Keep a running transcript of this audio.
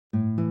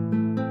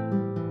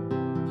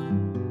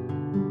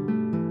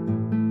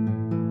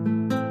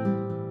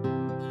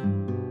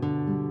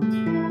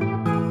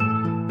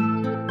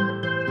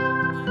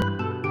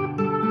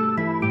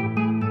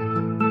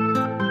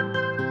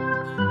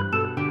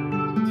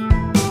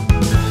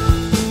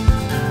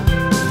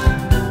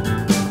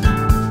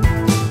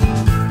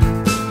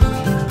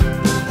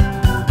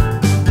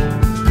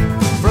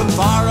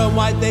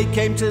they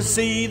came to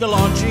see the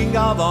launching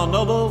of our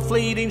noble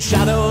fleet. In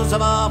shadows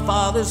of our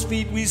father's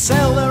feet we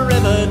sail the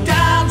river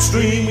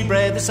downstream. We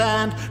brave the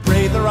sand,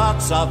 brave the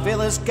rocks, our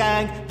fearless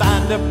gang,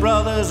 band of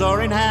brothers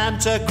oar in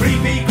hand to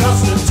creepy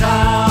Croston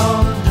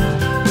town.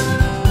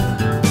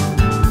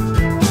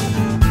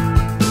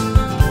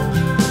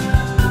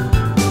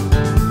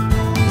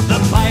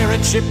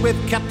 Ship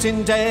with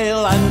Captain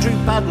Dale, Andrew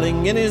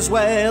paddling in his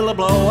whale, a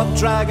blow-up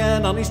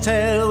dragon on his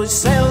tail. We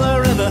sail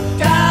the river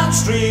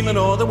downstream and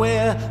o'er the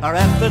weir. Our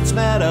efforts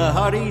met a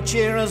hearty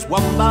cheer as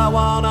one by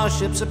one our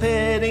ships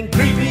appeared in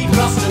creepy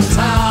Croston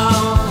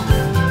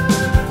town.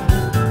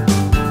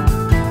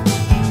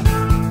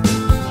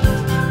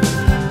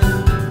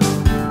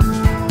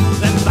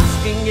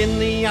 In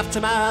the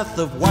aftermath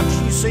of what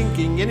she's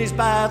sinking in his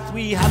bath,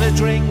 we had a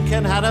drink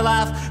and had a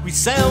laugh. We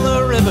sailed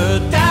the river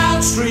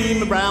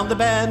downstream around the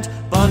bend,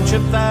 bunch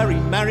of very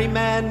merry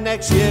men.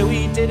 Next year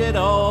we did it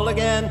all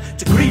again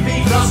to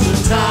creepy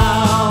Croston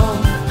town.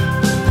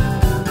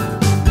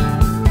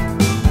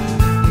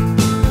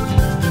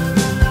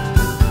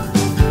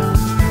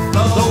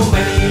 Although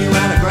many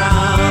ran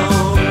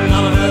aground,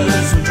 none of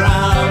us were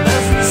drowned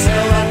as we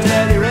sailed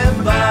that dirty river.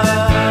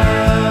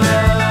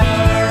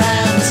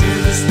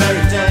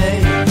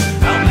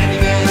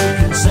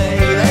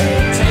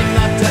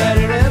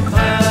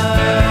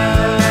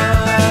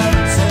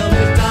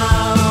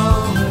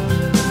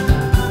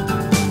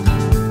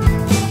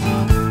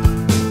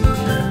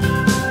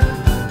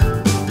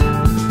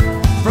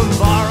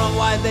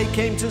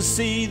 Came to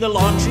see the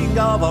launching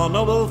of our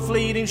noble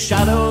fleet. In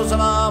shadows of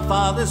our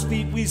father's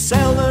feet we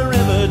sail the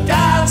river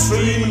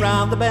downstream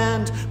round the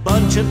bend,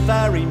 bunch of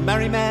very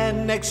merry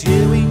men. Next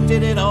year we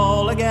did it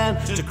all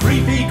again to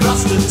creepy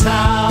Croston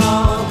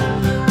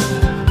town.